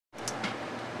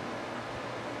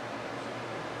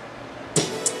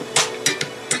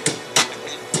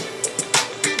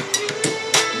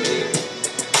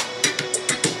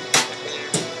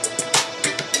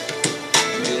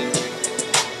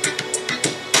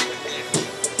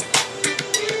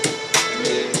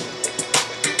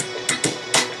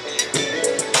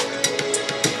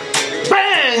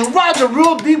the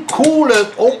real deep cool.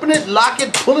 Let's open it, lock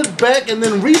it, pull it back, and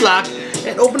then relock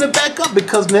and open it back up,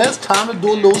 because now it's time to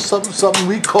do a little something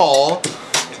we call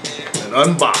an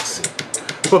unboxing.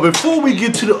 But before we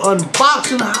get to the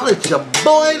unboxing, holla at your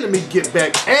boy. Let me get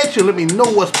back at you. Let me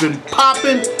know what's been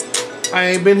popping.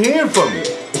 I ain't been hearing from you.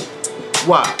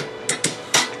 Why?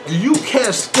 Do you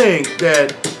cats think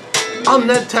that I'm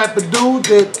that type of dude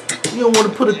that you don't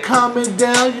want to put a comment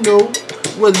down, you know,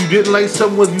 whether you didn't like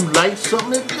something, whether you liked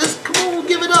something? Just come on,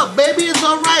 give it up, baby. It's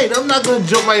alright. I'm not going to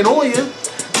jump right on you.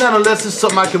 Not unless it's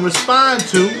something I can respond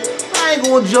to. I ain't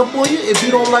going to jump on you. If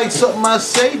you don't like something I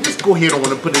say, just go ahead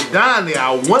and put it down there.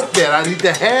 I want that. I need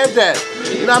to have that.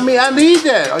 You know what I mean? I need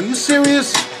that. Are you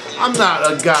serious? I'm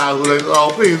not a guy who's like,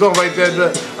 oh, please don't write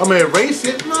that. I'm going to erase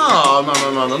it.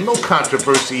 No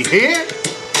controversy here.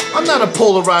 I'm not a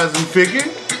polarizing figure.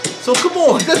 So come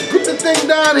on, just put the thing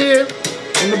down here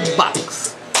in the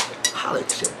box. Holla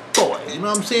at your boy. You know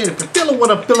what I'm saying? If you're feeling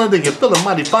what I'm feeling, then you're feeling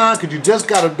mighty fine, because you just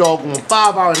got a doggone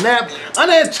 5-hour nap,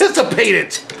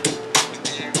 unanticipated.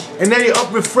 And now you're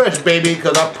up refreshed, baby,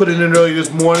 because I put it in early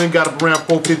this morning, got up around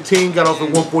 4:15, got off at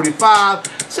 1:45,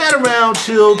 sat around,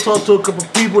 chilled, talked to a couple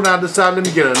people, and I decided let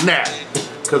me get a nap.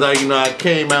 Because I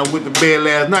came out with the bed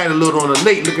last night a little on the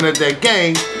late looking at that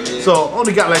game. So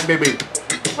only got like maybe,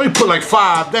 only put like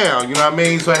 5 down, you know what I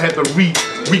mean? So I had to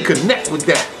reconnect with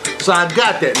that. So I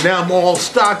got that. Now I'm all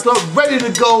stocked up, ready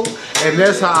to go, and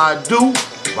that's how I do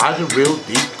RaJuR Real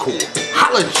Deep Cool.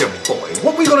 Holla at your boy.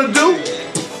 What we gonna do?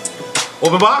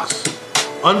 Open box,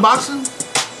 unboxing,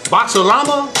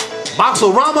 box-o-lama,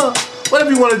 box-o-rama,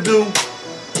 whatever you want to do,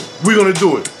 we're going to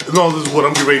do it. As long as this is what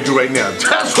I'm getting ready to do right now.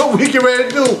 That's what we get ready to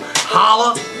do.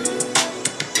 Holla.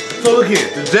 So look here,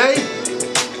 today,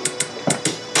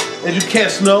 as you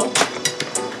cats know,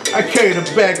 I carried a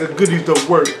bag of goodies to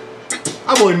work.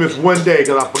 I've only missed one day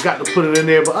because I forgot to put it in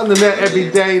there, but other than that,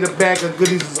 every day the bag of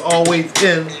goodies is always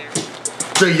in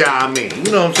the yummy.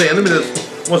 You know what I'm saying? Let me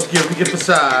just once again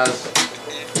emphasize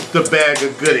the bag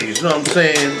of goodies, you know what I'm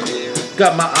saying?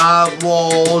 Got my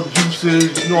eyeball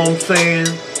juices, you know what I'm saying?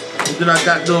 And then I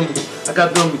got them,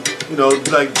 you know,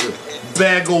 like the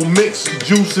bag of mixed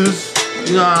juices,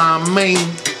 you know what I mean?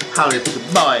 How it's the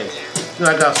boy. You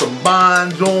know, I got some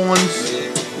Bond joints,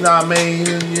 you know what I mean?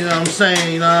 You know what I'm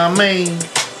saying, you know what I mean?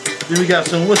 Then we got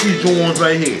some, what's these joints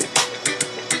right here?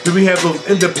 Then we have those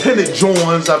independent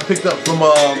joints I picked up from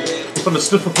the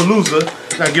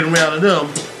Snifferpalooza. Gotta get around to them.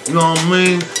 You know what I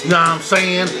mean? You know what I'm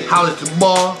saying? Holla at the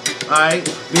bar. Alright.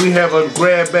 Then we have a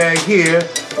grab bag here.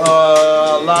 A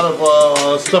lot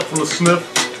of stuff from the Sniff.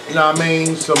 You know what I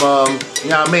mean? Some you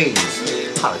know what I mean?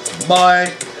 Holla at the bar.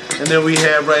 And then we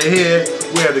have right here,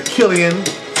 we have the Killian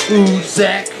food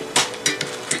sack.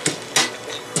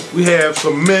 We have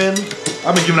some men.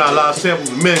 I've been giving out a lot of samples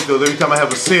of men because every time I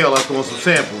have a sale I throw in some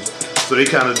samples. So they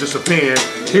kind of disappear.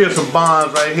 Here's some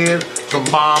bonds right here. Some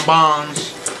bonbons.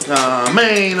 You know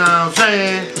what I'm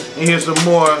saying? And here's some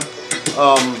more,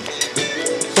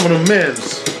 some of the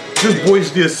men's. This voice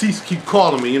deceased keep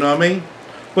calling me, you know what I mean?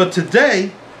 But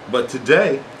today,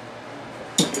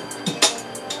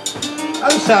 I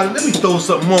decided, let me throw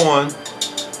something on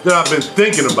that I've been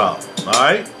thinking about,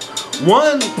 alright?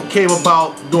 One came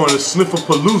about during the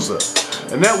Snifferpalooza,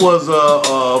 and that was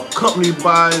a company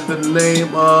by the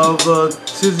name of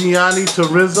Tiziani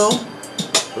Terrizzo,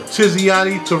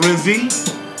 Tiziani Terrizzi.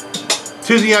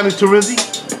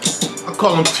 I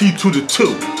call him T to the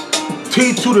 2.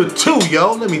 T to the 2,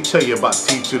 yo. Let me tell you about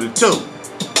T to the 2.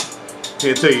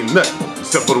 Can't tell you nothing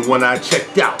except for the one I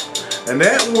checked out. And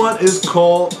that one is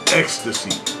called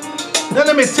Ecstasy. Now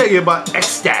let me tell you about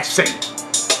Ecstasy.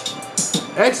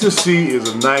 Ecstasy is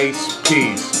a nice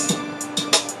piece.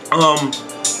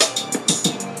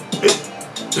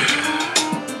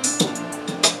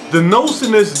 The notes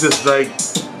in this is just like,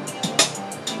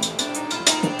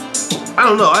 I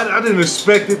don't know, I didn't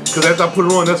expect it, because after I put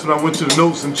it on, that's when I went to the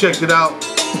notes and checked it out.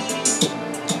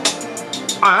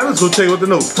 Alright, I'm just going to tell you what the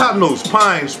notes. Top notes,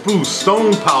 pine, spruce,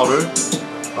 stone powder.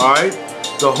 Alright.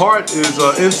 The heart is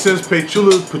incense,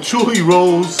 patchouli,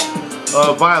 rose,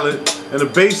 violet. And the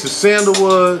base is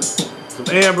sandalwood, some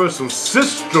amber, some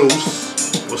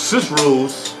citrus, or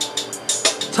citrus,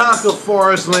 tonka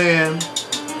forest land,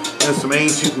 and some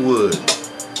ancient wood.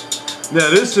 Now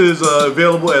this is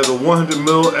available as a 100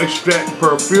 ml extract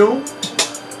perfume.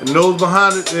 And the nose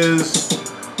behind it is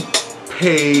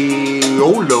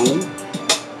Paolo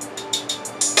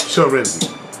Charenzi.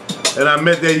 And I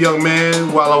met that young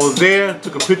man while I was there,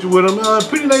 took a picture with him,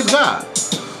 pretty nice guy.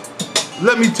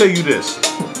 Let me tell you this.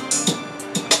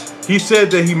 He said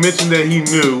that he mentioned that he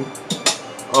knew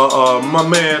my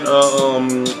man, oh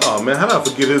man, how did I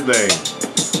forget his name?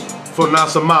 for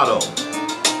Nasamato.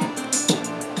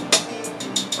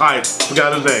 Alright,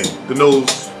 forgot his name.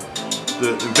 The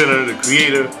inventor, the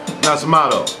creator,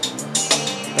 Nasamato.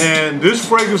 And this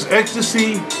fragrance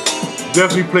ecstasy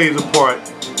definitely plays a part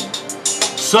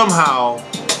somehow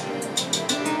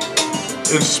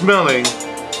in smelling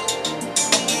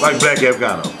like Black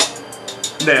Afghano.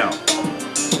 Now,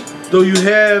 though you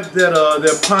have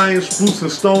that pine, spruce,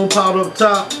 and stone powder up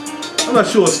top, I'm not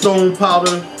sure what stone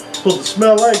powder is supposed to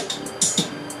smell like.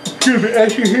 Excuse me,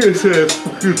 actually here it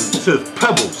says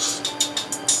pebbles.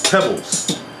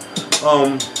 Pebbles.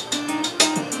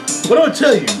 What I'll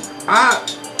tell you,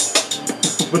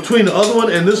 between the other one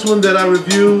and this one that I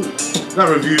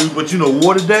but you know,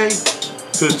 Water Day,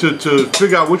 to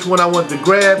figure out which one I want to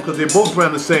grab, because they both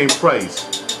around the same price.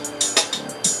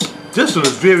 This one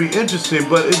is very interesting,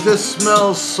 but it just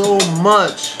smells so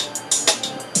much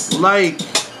like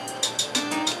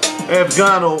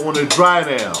Afghano on the dry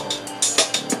now.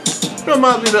 It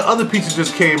reminds me of the other piece that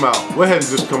just came out. Well, it hadn't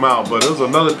just come out, but there's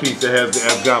another piece that has the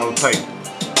Afghano type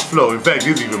flow. In fact,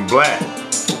 it's even black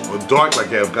or dark like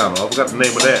Afghano. I forgot the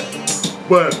name of that.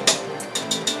 But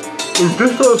if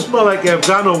this doesn't smell like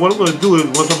Afghano, what I'm going to do is,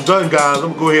 once I'm done, guys,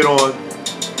 I'm going to go ahead on.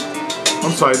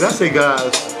 I'm sorry, did I say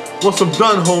guys? Once I'm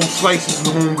done, home slices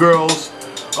and home girls,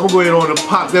 I'm going to go ahead on and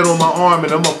pop that on my arm,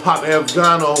 and I'm going to pop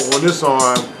Afghano on this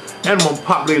arm, and I'm going to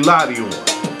pop LeLabo on.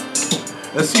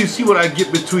 And see what I get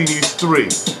between these three.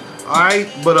 Alright,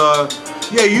 but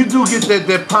yeah, you do get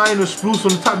that pine and spruce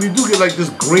on the top. You do get like this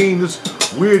green, this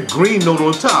weird green note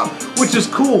on top, which is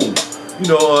cool. You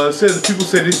know, people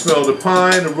say they smell the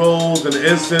pine, the rose, and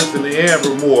the incense, and the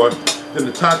amber more. Then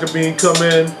the tonka bean come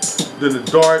in, then the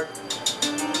dark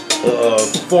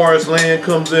forest land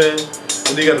comes in,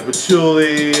 and they got the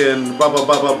patchouli and blah blah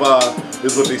blah blah blah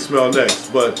is what they smell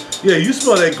next. But yeah, you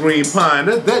smell that green pine.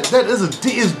 That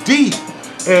is deep,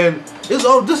 and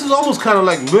this is almost kind of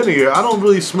like linear. I don't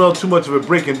really smell too much of it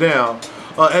breaking down.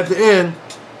 At the end,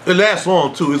 it lasts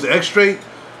long too. It's extract,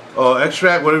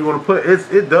 whatever you want to put.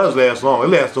 It does last long. It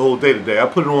lasts the whole day today. I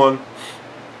put it on.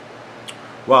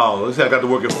 Wow, let's say I got to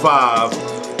work at 5.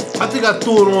 I think I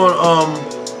threw it on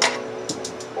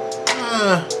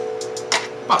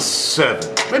about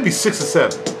 7, maybe 6 or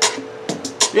 7.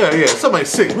 Yeah, something like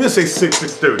 6. We're gonna say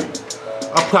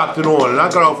 6:30. I popped it on, and I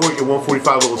got off work at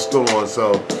 1:45. It was still on,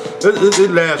 so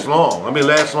it lasts long. I mean, it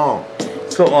lasts long.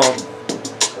 So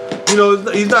you know,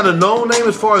 he's not a known name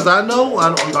as far as I know.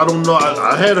 I don't know.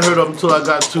 I hadn't heard of him until I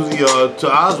got to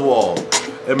Oswald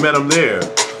and met him there.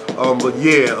 But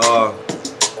yeah,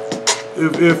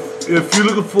 if you're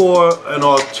looking for an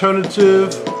alternative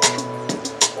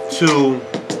to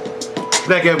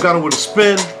Black Afghano with a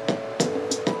spin,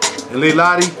 and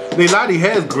LeLabo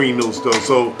has green notes though,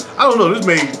 so I don't know, this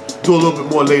may do a little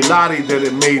bit more LeLabo than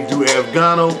it may do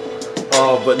Afghano,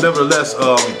 but nevertheless,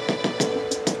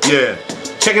 yeah,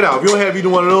 check it out. If you don't have either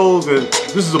one of those, and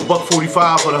this is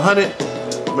 $1.45 for the 100,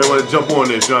 you may want to jump on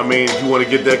this, you know what I mean, if you want to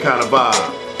get that kind of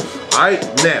vibe. Alright,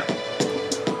 now,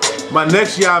 my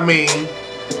next Yamin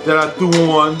that I threw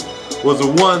on was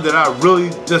the one that I really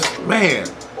just, man,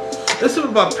 let's talk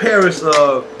about Paris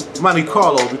Monte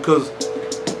Carlo, because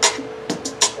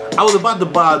I was about to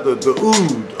buy the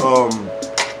oud,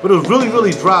 but it was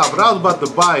really dry, but I was about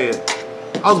to buy it.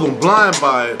 I was going to blind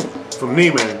buy it from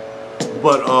Neiman,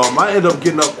 but I ended up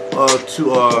getting up to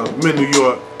mid New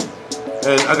York,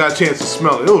 and I got a chance to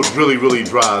smell it. It was really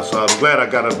dry, so I'm glad I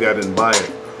got up there. I didn't buy it.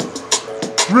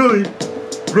 Really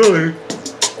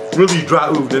dry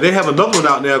oud. And they have another one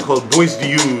out now called Bois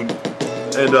d'Oud,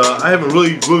 and I haven't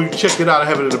really checked it out. I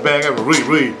have it in the bag. I haven't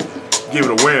really give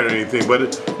it a wear or anything, but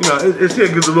you know, it still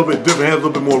gets a little bit different. It has a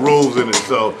little bit more rose in it,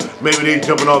 so maybe they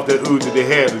jumping off that oud that they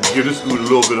had to give this oud a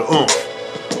little bit of oomph.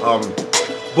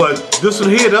 But this one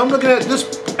here that I'm looking at, this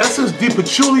Essence de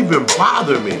Patchouli been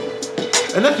bothering me,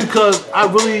 and that's because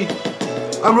I'm really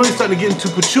starting to get into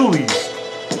patchoulis.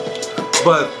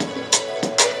 But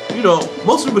you know,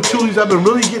 most of the patchoulis I've been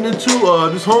really getting into.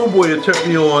 This homeboy that turned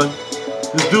me on,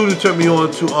 this dude that turned me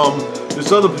on to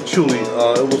this other patchouli.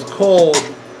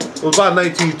 It was about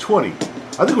 1920.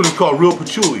 I think it was called Real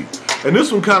Patchouli. And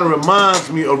this one kind of reminds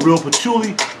me of Real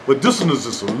Patchouli, but this one is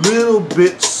just a little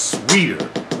bit sweeter.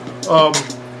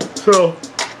 So,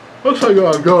 I'll tell you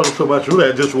how I'm going so much. Really,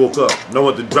 I just woke up. And I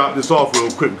want to drop this off real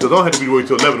quick because I don't have to be waiting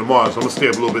till 11 tomorrow, so I'm going to stay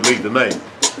up a little bit late tonight.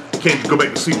 Can't go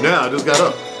back to sleep now. I just got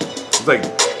up. It's like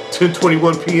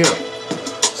 10:21 p.m.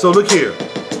 So, look here.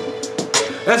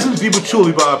 Essence de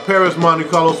Patchouli by Paris Monte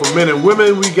Carlo for men and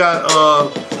women. We got,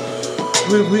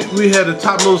 we had the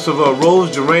top notes of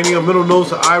rose, geranium, middle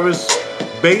notes of iris,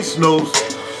 base notes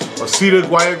of cedar,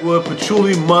 guaiac wood,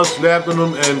 patchouli, musk,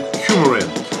 labdanum, and coumarin.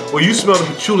 Well, you smell the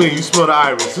patchouli and you smell the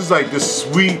iris. It's like this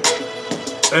sweet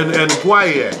and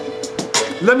quiet.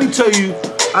 Let me tell you,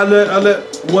 I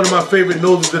let one of my favorite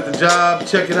noses at the job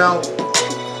check it out.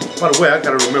 By the way, I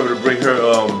gotta remember to bring her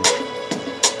a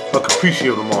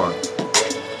Capriccio tomorrow.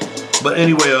 But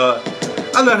anyway,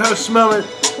 I let her smell it,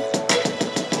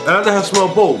 and I let her smell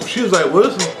both. She was like, "Well,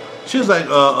 this is," she was like,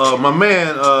 my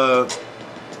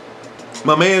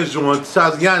man's joint,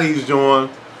 Saziani's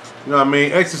joint. You know what I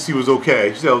mean? Ecstasy was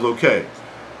okay. She said it was okay,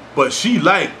 but she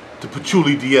liked the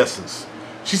patchouli de-essence.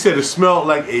 She said it smelled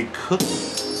like a cookie.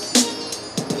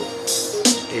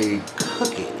 A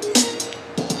cookie.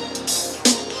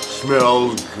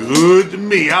 Smells good to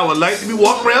me. I would like to be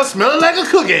walking around smelling like a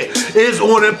cookie. It's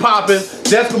on and popping.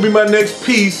 That's gonna be my next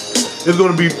piece. It's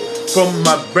gonna be from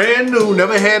my brand new,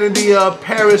 never had in the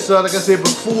Paris, like I said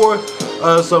before.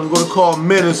 So I'm gonna call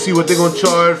men and see what they're gonna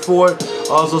charge for it.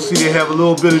 Also see they have a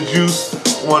little bit of juice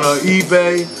on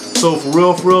eBay. So for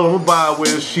real, I'm gonna buy it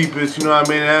where it's cheapest. You know what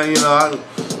I mean? And,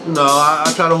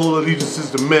 I try to hold allegiances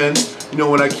to men. You know,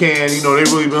 when I can. You know, they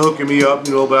really been hooking me up.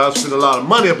 You know, but I spend a lot of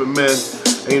money up at men.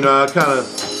 And, you know, I kind of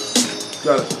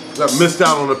got missed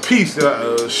out on a piece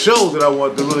that show that I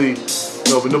want to really,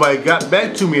 you know, but nobody got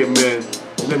back to me at men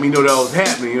and let me know that was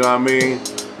happening. You know what I mean?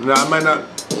 And I might not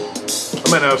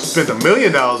have spent $1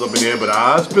 million up in there, but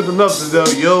I spent enough to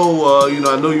tell yo, you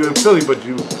know, I know you're in Philly, but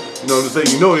you know, to say,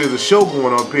 you know, there's a show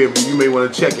going on here, but you may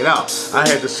want to check it out. I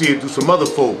had to see it through some other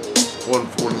folk on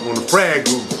the frag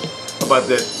groups about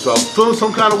that. So I'm feeling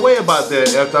some kind of way about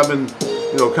that after I've been,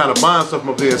 you know, kind of buying stuff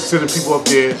up there and sending people up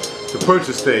there to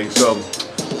purchase things. So,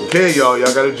 okay, y'all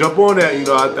got to jump on that. You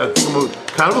know, I think I'm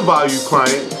kind of a value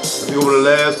client. I think over the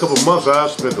last couple of months,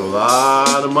 I've spent a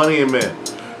lot of money in men.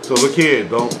 So look here,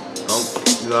 don't,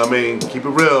 you know what I mean? Keep it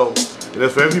real. And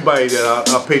that's for everybody that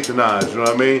I patronize, you know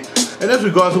what I mean? And that's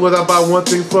regardless of whether I buy one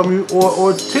thing from you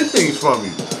or 10 things from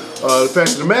you. The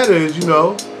fact of the matter is, you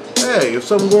know, hey, if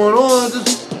something going on,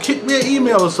 just kick me an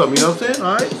email or something, you know what I'm saying?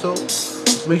 All right, so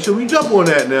let's make sure we jump on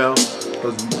that now.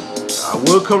 Because I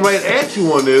will come right at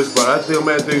you on this, but I think I'm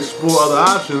going to have to explore other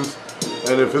options.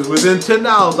 And if it's within $10,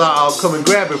 I'll come and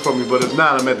grab it from you. But if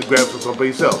not, I'm going to have to grab it from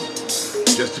someplace else.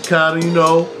 Just to kind of, you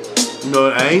know,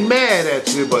 I ain't mad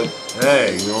at you, but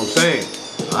hey, you know what I'm saying?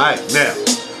 Alright, now,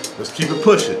 let's keep it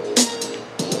pushing.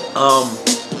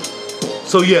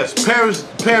 So yes, Paris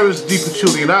Di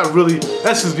Patchouli, and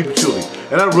Essence Di Patchouli,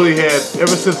 and I really had,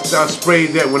 ever since I sprayed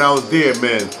that when I was there,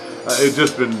 man, it's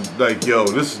just been like, yo,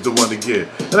 this is the one to get.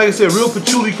 And like I said, real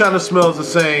patchouli kind of smells the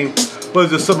same, but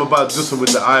there's something about this one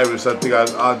with the iris I think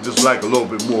I just like a little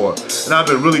bit more. And I've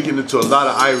been really getting into a lot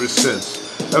of iris scents.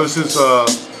 Ever since,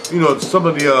 you know, some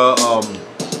of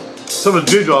the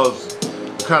J-Draws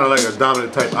kind of like a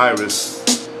dominant type iris.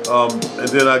 And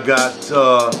then I got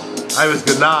Iris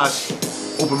Ganache,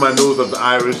 opened my nose up to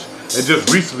iris, and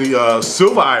just recently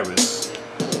Silver Iris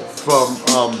from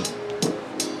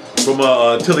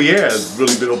Tillier has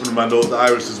really been opening my nose to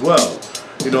iris as well.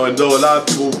 You know, and though a lot of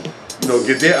people, you know,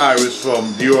 get their iris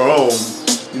from Dior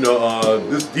Homme, you know,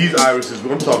 these irises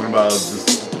what I'm talking about is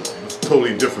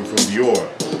totally different from Dior.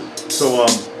 So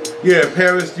yeah,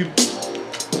 Paris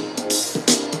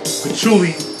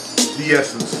Patchouli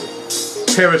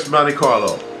de-essence, Paris Monte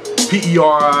Carlo,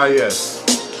 P-E-R-I-S.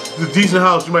 It's a decent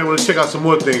house. You might want to check out some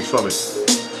more things from it.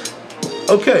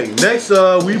 Okay, next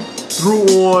we threw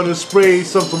on and sprayed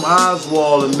some from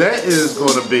Oswald, and that is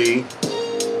going to be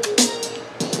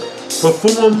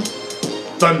Parfum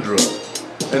Thundra.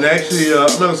 And actually, I'm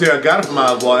not going to say I got it from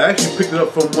Oswald. I actually picked it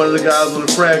up from one of the guys on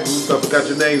the frag group. I forgot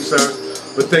your name, sir.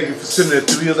 But thank you for sending it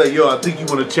to me. He was like, yo, I think you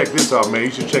want to check this out, man.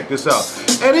 You should check this out.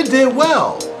 And it did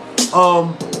well.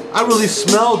 I really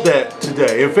smelled that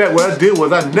today. In fact, what I did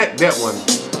was I necked that one.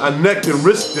 I necked and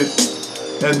wristed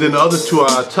it, and then the other two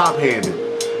are top-handed.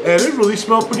 And it really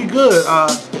smelled pretty good.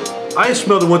 I ain't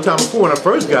smelled it one time before when I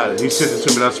first got it. He sent it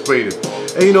to me and I sprayed it.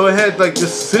 And you know, it had like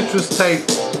this citrus type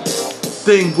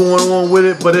thing going on with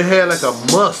it, but it had like a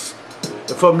musk.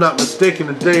 If I'm not mistaken,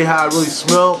 today how it really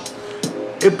smelled.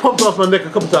 It pumped off my neck a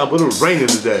couple times, but it was raining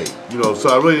today. You know, so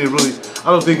I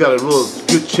don't think I got a real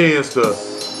good chance to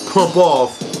pump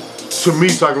off to me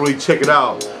so I can really check it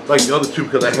out like the other two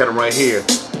because I had them right here.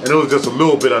 And it was just a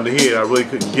little bit under here. I really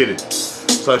couldn't get it.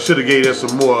 So I should have gave that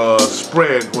some more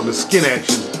spread on the skin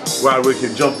action where I really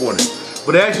can jump on it.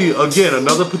 But actually, again,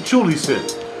 another patchouli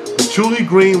scent. Patchouli,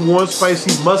 green, warm,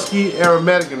 spicy, musky,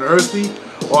 aromatic, and earthy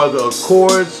are the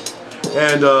accords.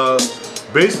 And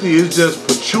basically it's just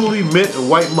patchouli, mint, and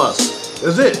white musk.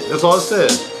 That's it. That's all it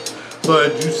says. So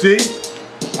as you see,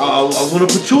 I was on a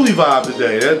patchouli vibe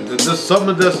today. That's just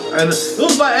something that's, and it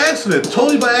was by accident,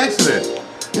 totally by accident.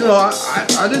 You know,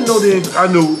 I didn't know I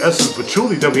knew Essence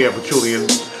Patchouli definitely had patchouli in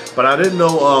it, but I didn't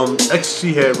know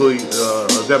Ecstasy had really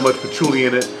that much patchouli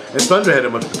in it, and Thunder had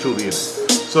that much patchouli in it.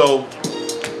 So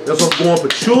that's what I'm going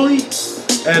patchouli,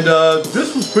 and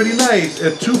this was pretty nice.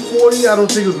 At $2.40, I don't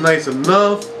think it was nice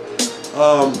enough.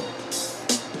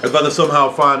 If I could somehow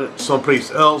find it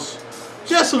someplace else,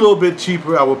 just a little bit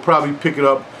cheaper, I would probably pick it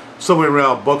up somewhere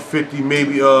around $1.50,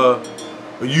 maybe a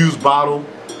used bottle.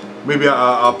 Maybe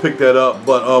I'll pick that up,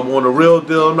 but on a real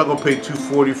deal, I'm not gonna pay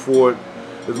 $2.40 for it.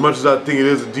 As much as I think it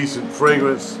is a decent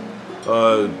fragrance, it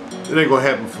ain't gonna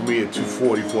happen for me at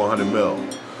 $2.40 for 100 ml.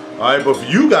 All right, but for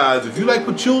you guys, if you like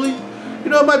patchouli,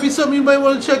 you know, it might be something you might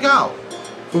want to check out.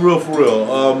 For real, for real.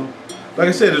 Like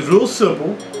I said, it's real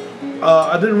simple.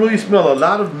 I didn't really smell a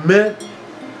lot of mint,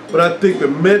 but I think the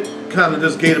mint kind of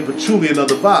just gave the patchouli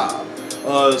another vibe.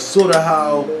 Sort of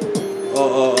how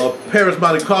Paris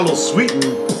Monte Carlo sweetened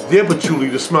their patchouli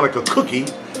to smell like a cookie,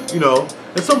 you know.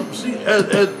 And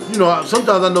you know,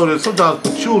 sometimes I know that sometimes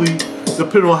patchouli,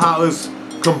 depending on how it's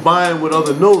combined with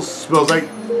other notes, smells like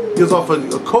gives off a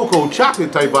cocoa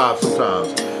chocolate type vibe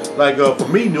sometimes. Like for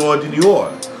me, Noir de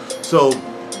Noir. So,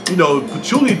 you know,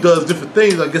 patchouli does different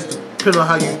things, I guess, depending on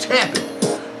how you tap it.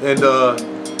 And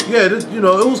yeah, this, you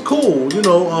know, it was cool. You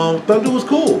know, Thunder was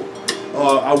cool.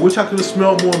 I wish I could have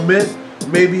smelled more mint.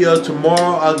 Maybe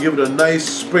tomorrow I'll give it a nice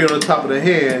spray on the top of the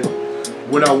hand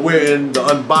when I wear in the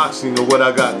unboxing of what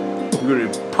I got really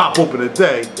pop open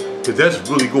today, because that's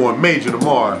really going major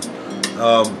tomorrow.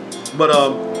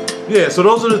 Yeah, so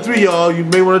those are the three, y'all. You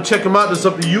may want to check them out. It's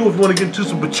up to you if you want to get into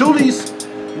some patchoulis.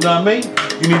 You know what I mean?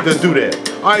 You need to do that.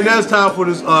 All right, now it's time for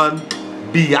this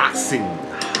unboxing.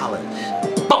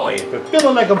 Boy, if you're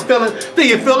feeling like I'm feeling, then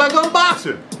you feel like I'm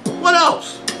boxing. What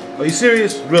else? Are you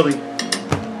serious? Really?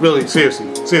 Really?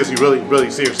 Seriously? Seriously? Really? Really?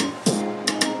 Seriously?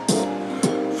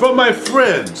 From my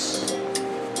friends,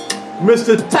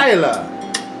 Mr. Tyler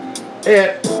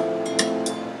at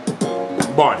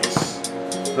Barney's.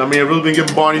 I mean, I've really been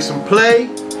giving Barney some play.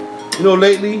 You know,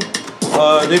 lately,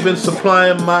 they've been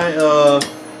supplying my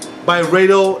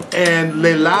RaJuR and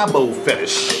LeLabo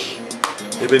fetish.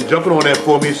 They've been jumping on that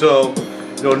for me, so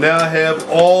you know, now I have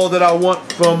all that I want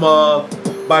from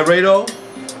RaJuR.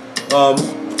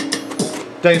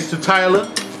 Thanks to Tyler.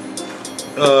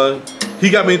 He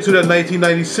got me into that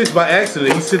 1996 by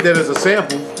accident. He sent that as a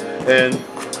sample, and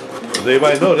as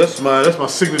everybody know, that's my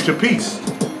signature piece. You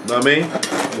know what I mean?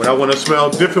 When I want to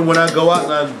smell different when I go out,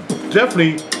 and I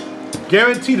definitely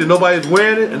guarantee that nobody's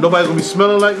wearing it and nobody's gonna be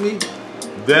smelling like me.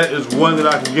 That is one that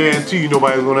I can guarantee you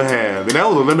nobody's gonna have, and that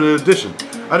was a limited edition.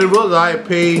 I didn't realize I had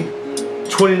paid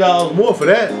 $20 more for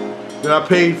that than I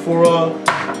paid for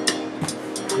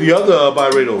the other by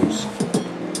RaJuRs.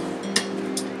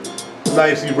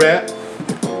 Nicely wrapped,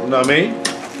 you know what I mean?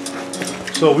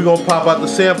 So we're gonna pop out the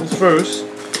samples first.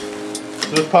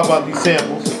 So let's pop out these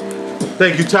samples.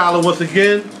 Thank you, Tyler, once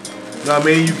again. You know what I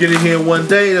mean? You get in here one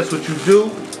day, that's what you do.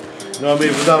 You know what I mean?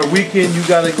 If it's not a weekend, you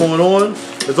got it going on.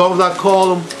 As long as I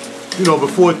call them, you know,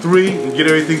 before 3 and get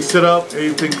everything set up,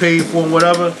 everything paid for and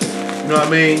whatever, you know what I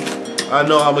mean? I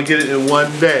know I'm gonna get it in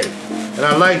one day. And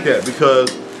I like that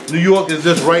because New York is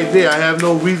just right there. I have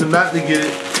no reason not to get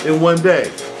it in one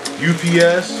day.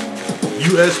 UPS,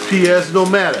 USPS, no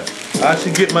matter. I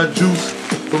should get my juice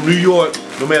from New York,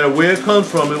 no matter where it comes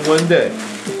from, in one day.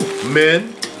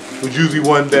 Men was usually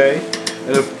one day.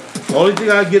 And the only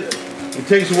thing I get, it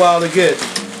takes a while to get,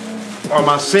 are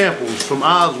my samples from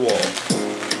Oswald.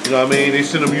 You know what I mean? They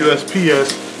send them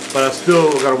USPS, but I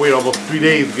still gotta wait almost 3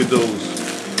 days to get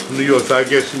those from New York. So I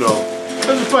guess, you know,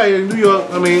 that's probably in New York,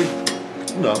 I mean,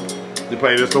 you know, they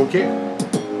probably just don't care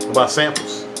about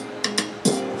samples.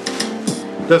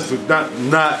 That's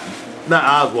not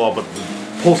Oswald, but the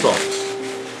post office.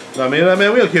 You know what I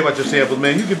mean? We don't care about your samples,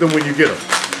 man. You get them when you get them.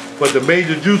 But the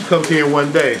major juice comes here in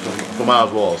one day from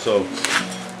Oswald. So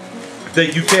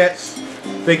thank you, cats.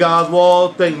 Thank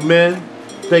Oswald. Thank Men.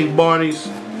 Thank Barney's.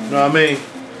 You know what I mean?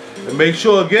 And make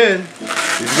sure again,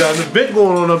 if you got an event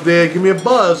going on up there, give me a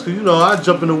buzz, cause you know I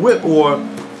jump in the whip, or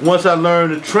once I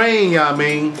learn the train, you know what I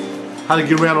mean, how to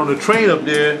get around on the train up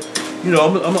there, you know,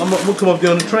 I'm gonna come up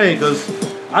there on the train, cause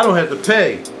I don't have to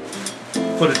pay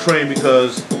for the train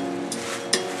because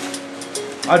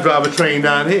I drive a train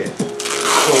down here.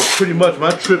 So pretty much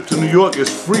my trip to New York is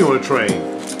free on the train.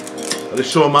 I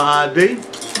just show them my ID,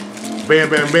 bam,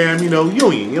 bam, bam, you know,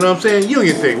 union, you know what I'm saying?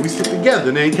 Union thing, we sit together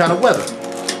in any kind of weather.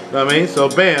 You know what I mean? So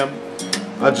bam,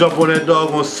 I jump on that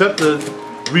doggone SEPTA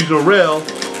regional rail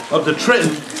up to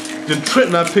Trenton. Then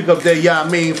Trenton, I pick up that, yeah, I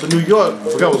mean, for New York, I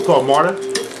forgot what it's called, Marta.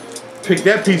 Pick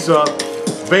that piece up,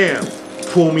 bam,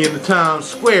 pull me into Times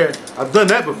Square. I've done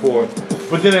that before.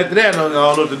 But then after that, I don't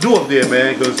know what to do up there,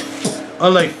 man, because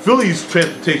unlike Philly's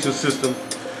transportation system,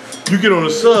 you get on a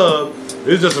sub,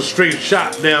 it's just a straight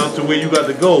shot down to where you got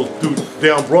to go through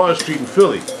down Broad Street in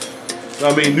Philly.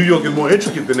 I mean, New York is more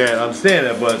intricate than that, I understand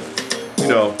that, but, you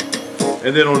know.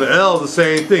 And then on the L, the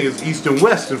same thing, it's east and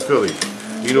west in Philly.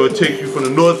 You know, it takes you from the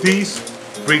northeast,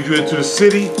 brings you into the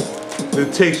city, then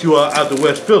it takes you out to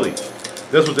West Philly.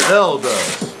 That's what the L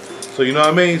does. So, you know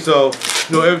what I mean? So,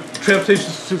 you know, every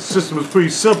transportation system is pretty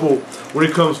simple when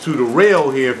it comes to the rail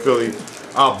here in Philly.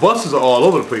 Our buses are all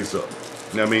over the place up.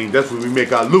 You know what I mean? That's where we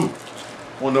make our loot.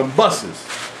 On them buses.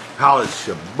 How's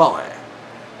your boy?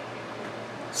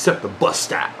 Except the bus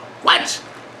style. What?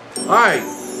 Alright.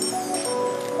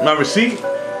 My receipt.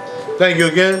 Thank you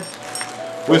again.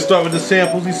 We'll start with the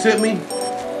samples he sent me.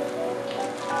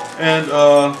 And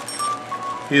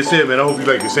he said, man, I hope you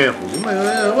like your samples. I'm like,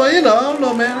 well, you know, I don't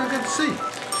know, man. I got to see.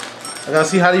 I got to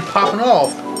see how they popping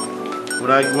off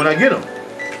when I get them.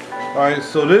 Alright,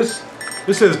 so this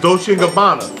says Dolce &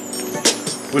 Gabbana,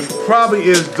 which probably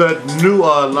is the new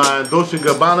line Dolce &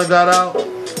 Gabbana got out.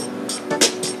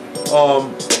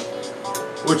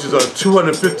 Which is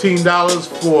 $215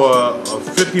 for a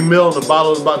 50 ml. The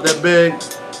bottle is about that big.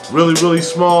 Really, really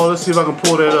small. Let's see if I can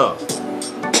pull that up.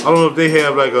 I don't know if they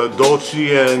have like a Dolce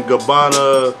 &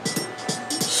 Gabbana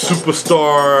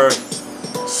Superstar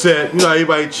set. You know,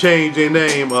 everybody changed their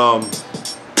name.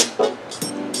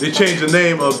 They changed the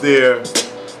name of their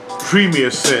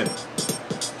Premier scent.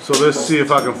 So let's see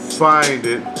if I can find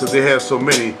it, because they have so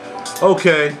many.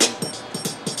 Okay.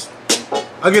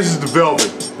 I guess it's the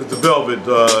Velvet. It's the Velvet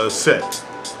set.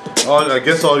 I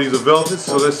guess all these are Velvets.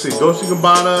 So let's see. Dolce &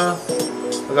 Gabbana.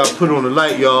 I gotta put it on the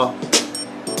light, y'all.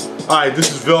 Alright,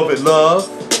 this is Velvet Love.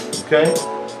 Okay.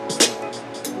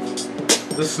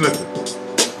 Let's sniff it.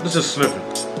 Let's just sniff it.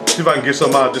 See if I can get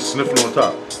something out just sniffing on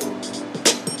top.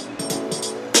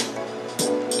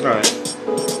 Alright.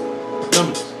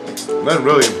 Nothing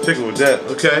really in particular with that.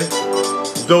 Okay.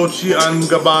 Dolce &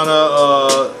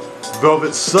 Gabbana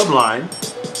Velvet Subline.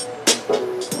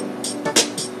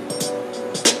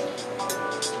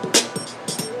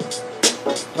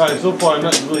 Alright, so far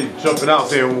nothing really jumping out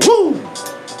saying woo!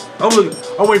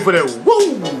 I'm waiting for that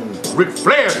woo! Ric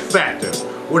Flair factor.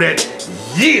 Or that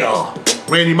yeah!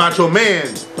 Randy Macho Man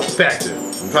factor.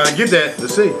 I'm trying to get that.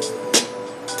 Let's see.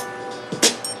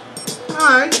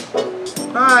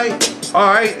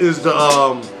 Alright is the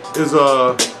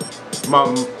my,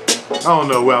 I don't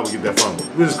know where I would get that from.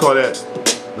 We just call that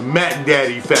the Mac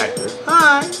Daddy factor.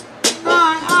 Alright.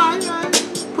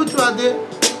 Put you out there.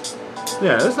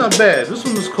 Yeah, that's not bad. This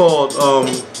one is called,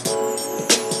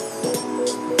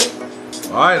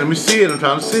 alright, let me see it. I'm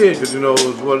trying to see it because you know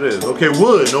what it is. Okay,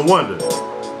 wood, no wonder.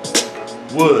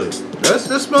 Wood. Let's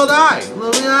smell the eye.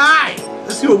 Alright.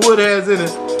 Let's see what wood has in it.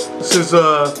 Since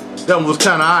that one was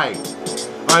kinda alright.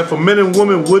 Alright, for men and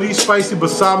women, woody, spicy,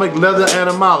 balsamic, leather,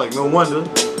 animalic. No wonder.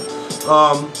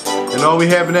 And all we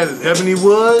have in that is ebony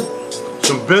wood,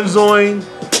 some benzoin,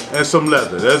 and some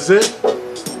leather. That's it.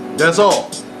 That's all.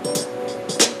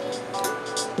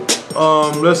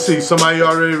 Let's see, somebody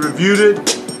already reviewed it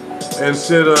and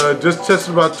said just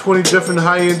tested about 20 different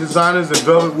high-end designers, and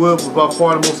velvet wood was by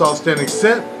far the most outstanding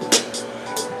scent.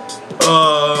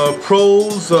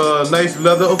 Pros, nice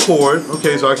leather accord.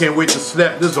 Okay, so I can't wait to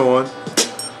slap this on.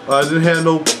 Didn't have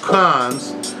no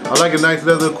cons. I like a nice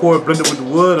leather accord blended with the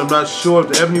wood. I'm not sure if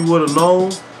the ebony wood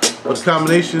alone, but the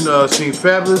combination seems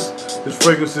fabulous. This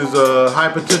fragrance is high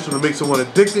potential to make someone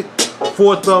addicted.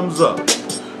 4 thumbs up.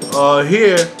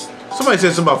 Here, somebody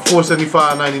said something about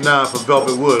 $475.99 for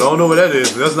velvet wood. I don't know what that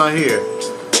is, but that's not here.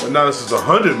 But now this is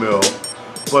 100 ml.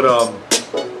 But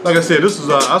like I said, this is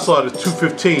I saw it at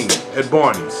 $215 at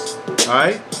Barney's.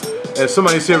 Alright? And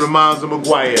somebody said it reminds them of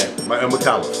Guayat by Emma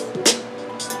Calif.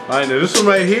 Alright, now this one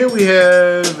right here we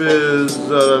have is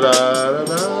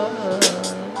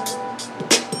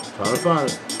trying to find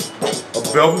it. A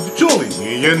velvet patchouli.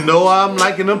 You know I'm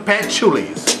liking them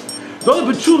patchoulis. The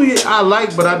only patchouli I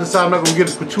like, but I decided I'm not going to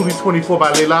get a patchouli 24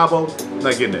 by LeLabo.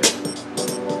 Not getting it.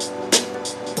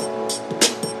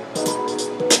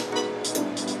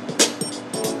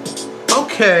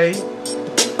 Okay.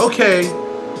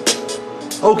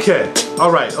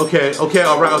 Alright, okay.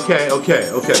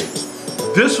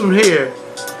 This one here,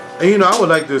 and you know, I would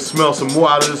like to smell some more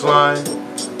out of this line.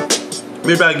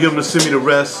 Maybe I give them to send me the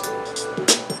rest.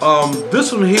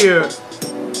 This one here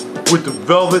with the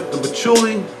velvet, the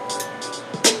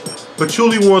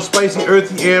patchouli, warm, spicy,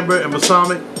 earthy, amber, and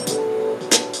balsamic.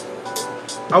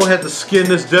 I would have to skin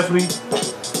this definitely.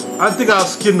 I think I'll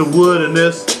skin the wood in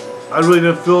this. I really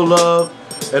didn't feel love.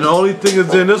 And the only thing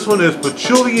that's in this one is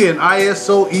patchouli and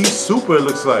ISO E Super, it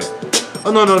looks like.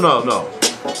 Oh,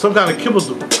 no. Some kind of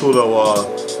chemical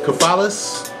though,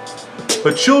 Cephalus.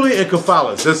 Patchouli and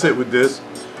Cephalus. That's it with this.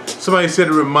 Somebody said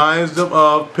it reminds them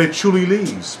of patchouli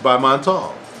leaves by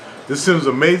Montal. This seems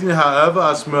amazing. However,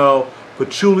 I smell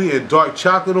patchouli and dark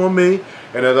chocolate on me.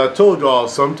 And as I told y'all,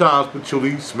 sometimes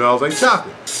patchouli smells like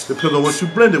chocolate. Depends on what you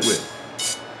blend it with.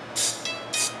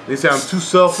 They say I'm too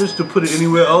selfish to put it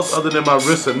anywhere else other than my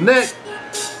wrist and neck,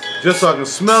 just so I can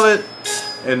smell it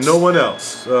and no one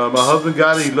else. My husband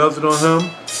got it, he loves it on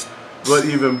him, but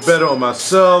even better on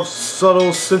myself.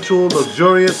 Subtle, sensual,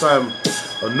 luxurious. I'm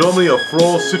normally a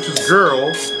floral citrus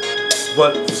girl,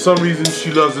 but for some reason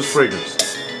she loves this fragrance.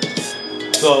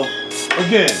 So,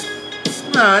 again,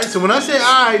 alright, so when I say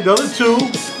alright, the other two,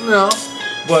 no,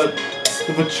 but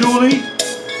the patchouli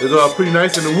is pretty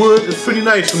nice, and the wood is pretty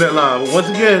nice from that line. But once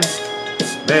again,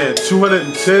 man,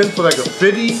 210 for like a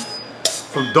 50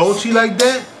 from Dolce like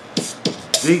that?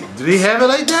 Do they have it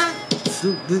like that?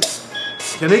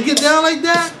 Can they get down like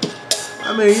that?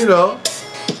 I mean, you know,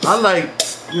 I like,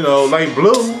 you know, light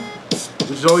blue, which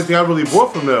is the only thing I really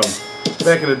bought from them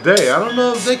back in the day. I don't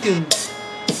know if they can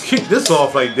kick this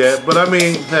off like that, but I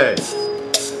mean, hey,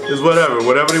 it's whatever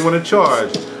they want to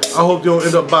charge. I hope they don't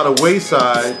end up by the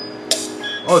wayside.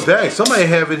 Oh dang, somebody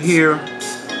have it here.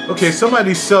 Okay,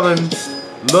 somebody's selling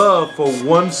Love for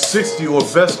 $160 or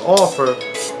best offer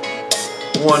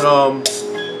on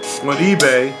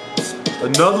eBay.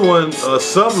 Another one,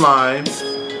 Subline, is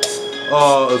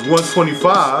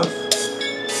 $125.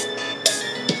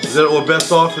 Is that or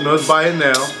best offer? No, let's buy it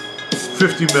now.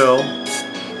 50 mil.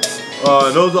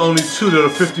 And those are only two that are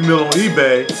 50 mil on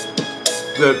eBay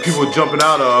that people are jumping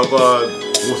out of.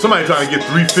 Well, somebody trying to get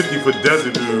 350 for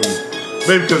Desert Oud.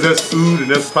 Maybe because that's oud,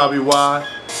 and that's probably why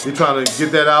they're trying to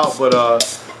get that out. But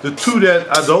the two that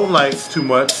I don't like too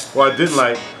much, or I didn't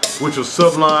like, which was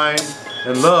Sublime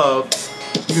and Love,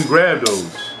 you can grab those.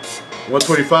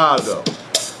 $125 though.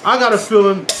 I got a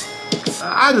feeling,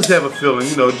 I just have a feeling,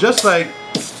 you know, just like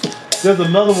there's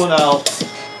another one out,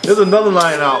 there's another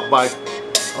line out by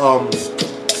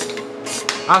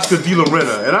Oscar de la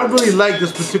Renta, and I really like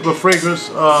this particular fragrance.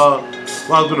 Well,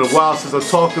 it's been a while since I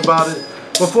talked about it.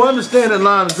 But for understand that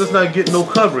line is just not getting no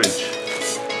coverage. You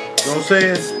know what I'm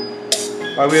saying?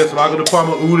 Alright, we have some Acqua di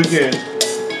Parma Oud again.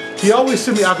 He always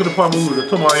sent me Acqua di Parma Oud. I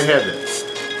told him I already had that.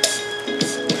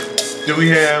 Then we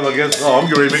have, I guess, I'm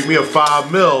getting ready to make me a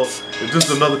 5 mil. If this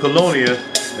is another Colonia,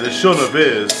 and it sure enough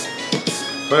is.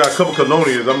 So I got a couple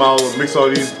Colonias. I'm out to mix all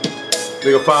these,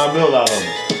 make a 5 mil out of them.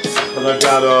 And I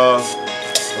got a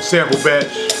sample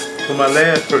batch for my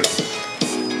last purchase.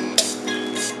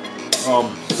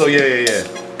 So yeah.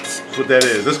 That's what that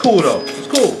is. It's cool though. It's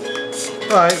cool.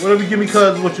 Alright, whatever you give me,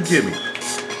 cuz, what you give me.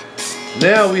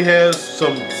 Now we have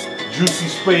some juicy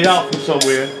sprayed out from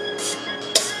somewhere.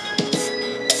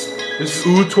 This is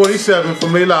Oud 27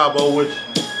 from LeLabo, which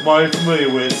I'm already familiar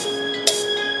with.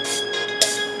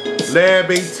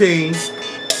 Lab 18.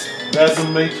 Lab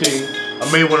number 18. I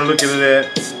may want to look into that.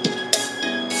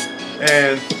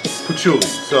 And patchouli.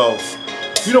 So,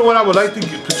 you know what? I would like to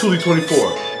get patchouli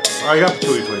 24. I got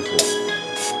patchouli 24.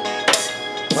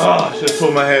 I should have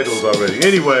told my had those already.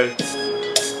 Anyway,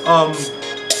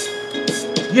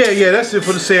 yeah, that's it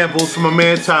for the samples from my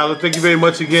man Tyler. Thank you very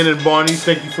much again, and Barney,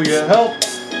 thank you for your help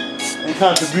and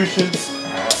contribution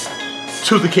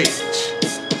to the cage.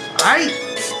 Alright?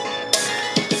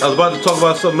 I was about to talk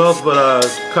about something else, but I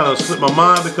kind of slipped my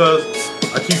mind because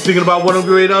I keep thinking about what I'm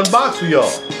getting ready to unbox for y'all.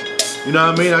 You know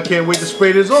what I mean? I can't wait to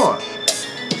spray this on.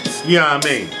 You know what I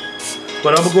mean?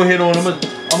 But I'm gonna go ahead on. I'm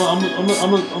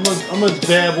gonna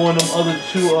dab on them other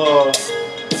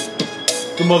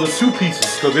two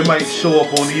pieces because they might show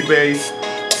up on eBay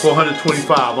for $125.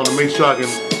 I want to make sure I can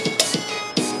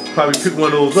probably pick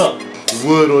one of those up, the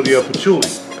wood or the patchouli.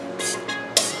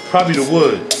 Probably the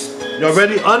wood. Y'all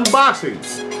ready? Unboxing.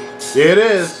 There it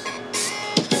is.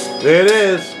 There it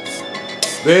is.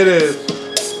 There it is.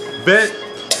 Bet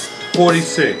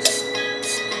 46.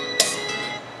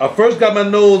 I first got my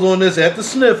nose on this at the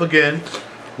sniff again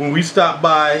when we stopped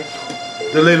by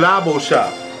the LeLabo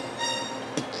shop.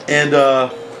 And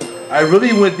I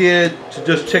really went there to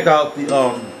just check out the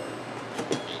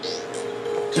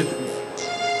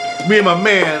me and my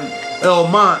man El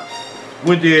Mont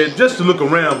went there just to look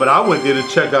around, but I went there to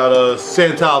check out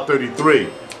Santal 33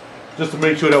 just to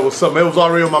make sure that was something. It was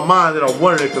already on my mind that I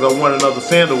wanted it because I wanted another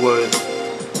sandalwood.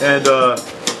 And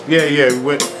yeah, we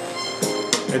went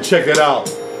and checked it out.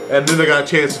 And then I got a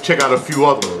chance to check out a few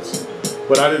other ones.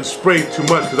 But I didn't spray too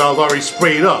much because I was already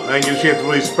sprayed up. I didn't get a chance to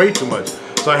really spray too much.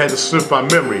 So I had to sniff by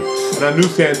memory. And I knew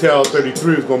Santal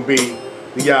 33 was going to be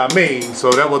the main,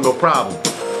 so that was no problem.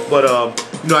 But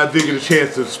you know, I did get a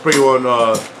chance to spray on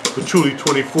Patchouli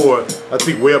 24, I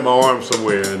think way up my arm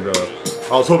somewhere, and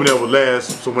I was hoping that would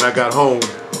last, so when I got home,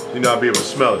 you know, I'd be able to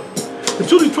smell it.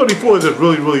 Patchouli 24 is just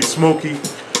really, really smoky.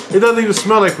 It doesn't even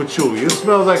smell like patchouli. It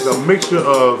smells like a mixture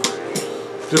of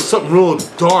just something real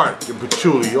dark in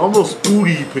patchouli, almost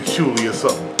oody patchouli or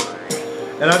something.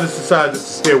 And I just decided just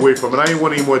to stay away from it. I didn't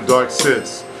want any more dark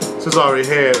scents, since I already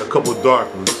had a couple of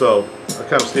dark ones, so I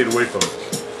kind of stayed away from it.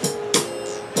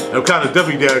 And I'm kind of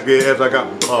definitely there as I got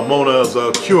Mona's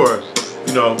Cure,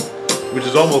 you know, which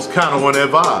is almost kind of on that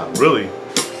vibe, really.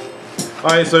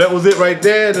 Alright, so that was it right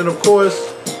there. And then of course,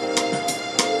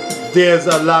 there's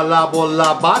a LeLabo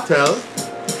Batel,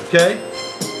 okay?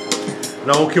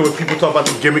 And I don't care what people talk about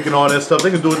the gimmick and all that stuff.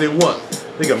 They can do what they want.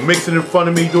 They can mix it in front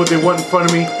of me, do what they want in front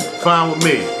of me, fine with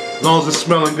me. As long as it's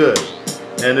smelling good.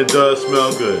 And it does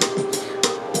smell good.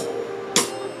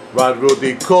 RaJuR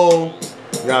Deco,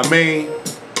 you know what I mean?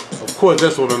 Of course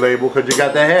that's on the label, because you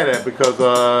got to have that, because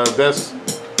that's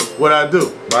what I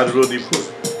do. RaJuR Deco.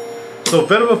 So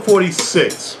Vetiver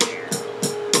 46.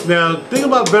 Now, the thing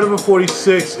about Vetiver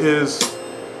 46 is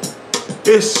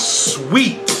it's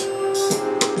sweet.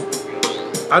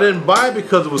 I didn't buy it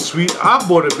because it was sweet. I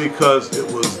bought it because it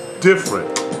was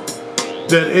different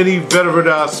than any vetiver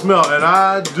that I smell. And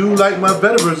I do like my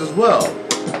vetivers as well,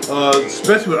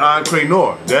 especially with Encre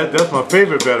Noir. That's my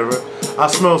favorite vetiver. I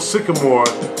smell Sycamore,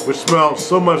 which smells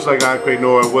so much like Encre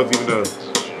Noir, it wasn't even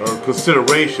a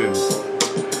consideration.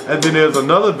 And then there's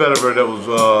another vetiver that was,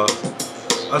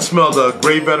 I smelled the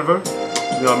Gray vetiver,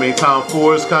 you know what I mean, Tom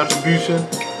Ford's contribution.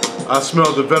 I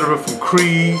smelled the vetiver from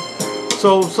Creed.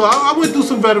 So I went through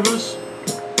some vetivers.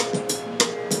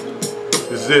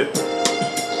 This is it.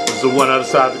 This is the one I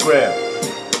decided to grab.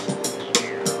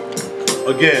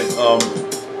 Again,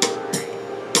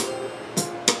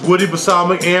 woody,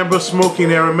 balsamic, amber, smoky,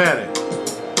 and aromatic.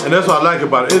 And that's what I like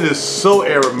about it. It is so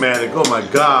aromatic. Oh my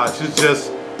gosh, it's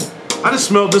just, I just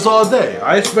smelled this all day.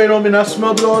 I sprayed on me and I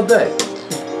smelled it all day.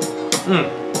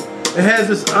 It has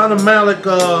this animalic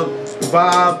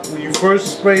vibe when you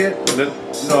first spray it, and it,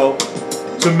 you know,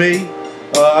 to me,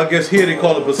 I guess here they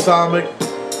call it balsamic,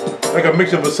 like a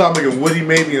mixture of balsamic and woody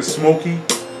maybe, and smoky,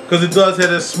 because it does have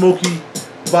that smoky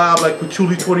vibe like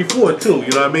Patchouli 24 too,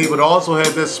 you know what I mean, but it also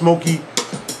has that smoky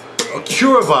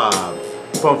Cure vibe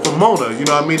from Mona, you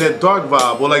know what I mean, that dark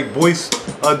vibe, or like Boyce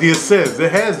D'Assez,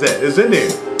 it has that, it's in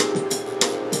there,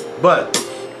 but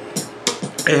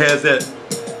it has that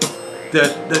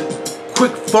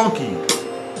quick funky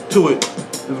to it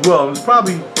as well. And it's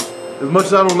probably, as much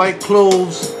as I don't like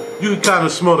cloves, you can kind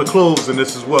of smell the cloves in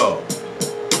this as well.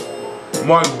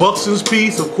 Mark Buxton's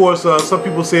piece, of course, some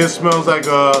people say it smells like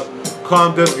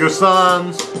Comme des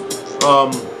Garçons,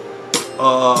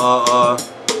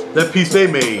 that piece they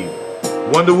made.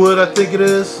 Wonderwood, I think it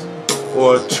is,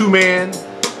 or Two Man,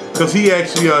 because he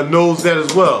actually knows that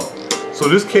as well. So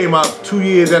this came out 2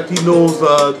 years after he knows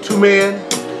Two Man.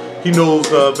 He knows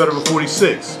Vetiver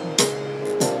 46.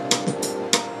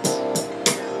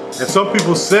 And some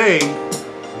people say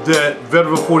that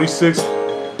Vetiver 46,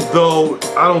 though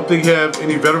I don't think have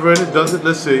any vetiver in it, does it?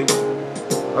 Let's see.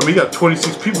 I mean, you got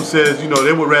 26 people says, you know,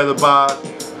 they would rather buy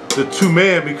the Two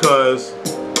Man because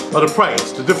of the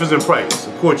price, the difference in price.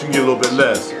 Of course, you can get a little bit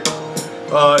less.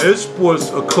 It sports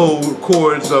a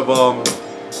cords of,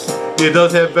 it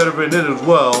does have vetiver in it as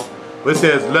well, but it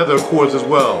says leather cords as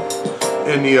well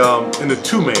in the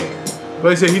Two Man. But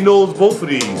he said he knows both of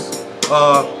these.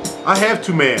 I have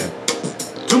Two Man.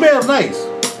 Two Man is nice,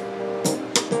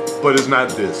 but it's not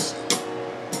this.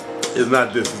 It's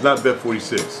not this. It's not Vet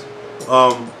 46.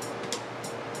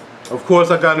 Of course,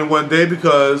 I got it in one day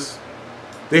because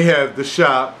they have the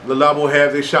shop. LeLabo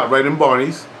have their shop right in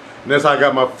Barney's, and that's how I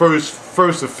got my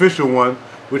first official one,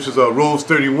 which is a Rose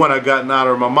 31 I got in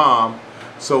honor of my mom.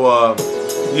 So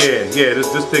yeah,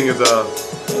 this thing is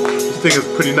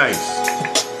pretty nice.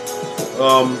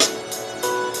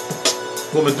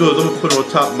 What I'm gonna do is I'm gonna put it on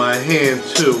top of my hand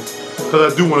too,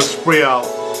 because I do want to spray out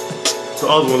the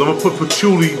other ones. I'm gonna put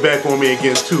patchouli back on me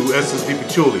again too, SSD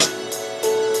patchouli.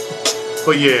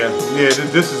 But yeah,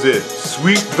 this is it.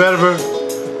 Sweet vetiver.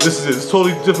 This is it. It's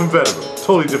totally different vetiver.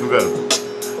 Totally different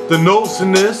vetiver. The notes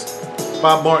in this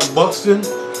by Mark Buxton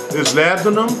is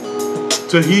Labdanum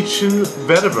Tahitian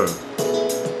vetiver.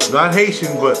 Not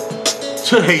Haitian, but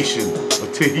Tahitian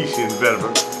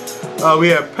vetiver. We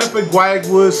have pepper,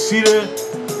 guaiac, cedar,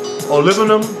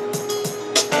 olibanum,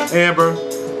 amber,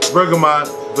 bergamot,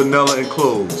 vanilla, and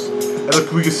cloves. And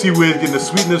look, we can see where it's getting the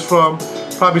sweetness from.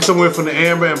 Probably somewhere from the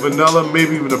amber and vanilla,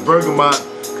 maybe even the bergamot,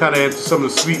 kind of adds to some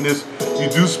of the sweetness. You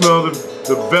do smell the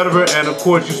vetiver, and of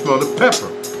course you smell the pepper.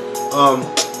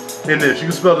 in this. You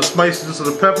can smell the spiciness of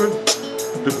the pepper.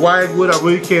 The guaiac wood, I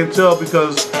really can't tell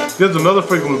because there's another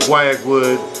fragrance with guaiac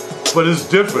wood, but it's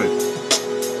different.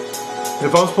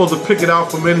 If I'm supposed to pick it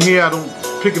out from in here, I don't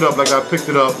pick it up like I picked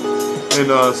it up in,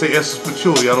 say, Essence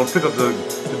Patchouli. I don't pick up the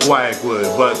guaiac wood,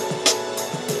 but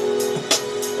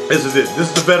this is it. This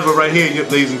is the veteran right here,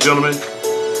 ladies and gentlemen.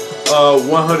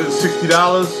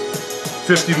 $160,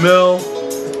 50 mil.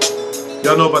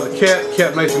 Y'all know about the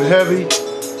cap nice and heavy.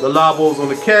 The LeLabo's on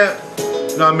the cap,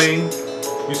 you know what I mean?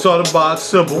 You saw the box,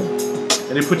 simple.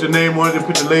 And they put your name on it, they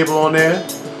put your label on there.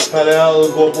 How the hell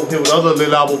go up here with other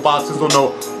LeLabo boxes on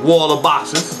the wall of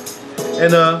boxes.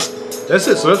 And that's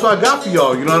it, so that's what I got for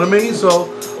y'all, you know what I mean? So,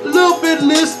 a little bit of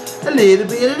this, a little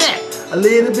bit of that. A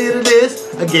little bit of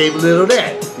this, I gave a little of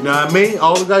that. You know what I mean?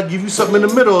 Always gotta give you something in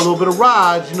the middle, a little bit of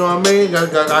RaJuR, you know what I mean? I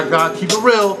gotta keep it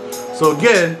real. So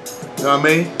again, you know what I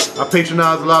mean? I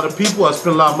patronize a lot of people, I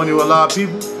spend a lot of money with a lot of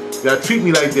people. You gotta treat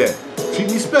me like that. Treat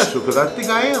me special, because I think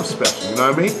I am special, you know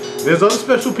what I mean? There's other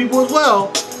special people as well,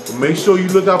 but make sure you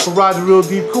look out for RaJuR Real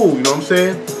Deep Cool, you know what I'm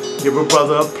saying? Give a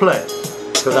brother a play,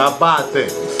 because I buy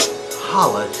things.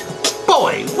 Holla at you.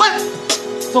 Boy, what?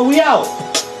 So we out.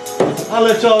 I'll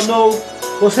let y'all know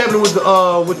what's happening with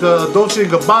the Dolce &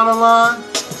 Gabbana line.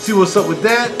 See what's up with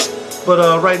that. But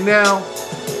right now,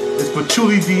 it's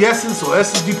Patchouli de Essence or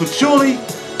Essence de Patchouli.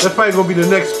 That's probably gonna be the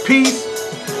next piece.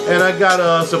 And I got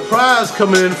a surprise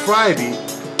coming in Friday.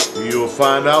 You'll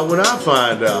find out when I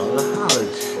find out. Holla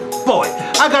at you. Boy,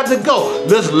 I got to go.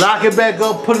 Let's lock it back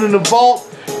up, put it in the vault,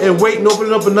 and wait and open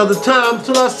it up another time.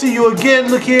 Till I see you again.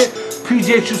 Look here.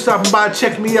 Appreciate you stopping by,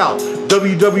 checking me out.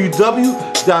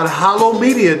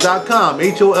 www.hollomedia.com.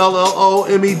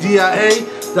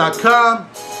 HOLLOMEDIA.com.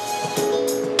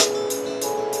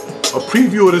 A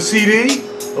preview of the CD,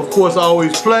 of course, I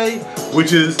always play,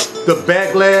 which is the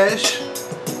Backlash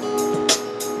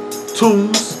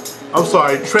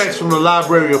tracks from the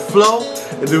Library of Flow.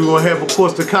 And then we're going to have, of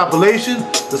course, the compilation,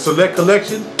 the select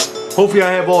collection. Hopefully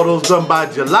I have all those done by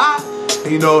July.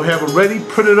 And, you know, have them ready,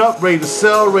 printed up, ready to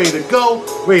sell, ready to go,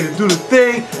 ready to do the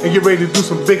thing, and get ready to do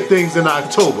some big things in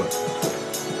October.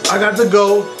 I got to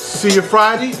go. See you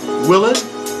Friday. Willing.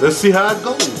 Let's see how it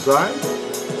goes, all right?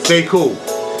 Stay cool.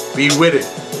 Be with it.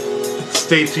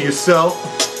 Stay to yourself.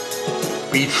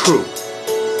 Be true.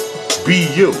 Be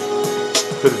you.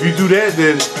 Because if you do that,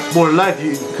 then more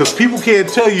likely, because people can't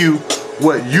tell you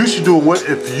what you should do, what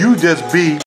if you just be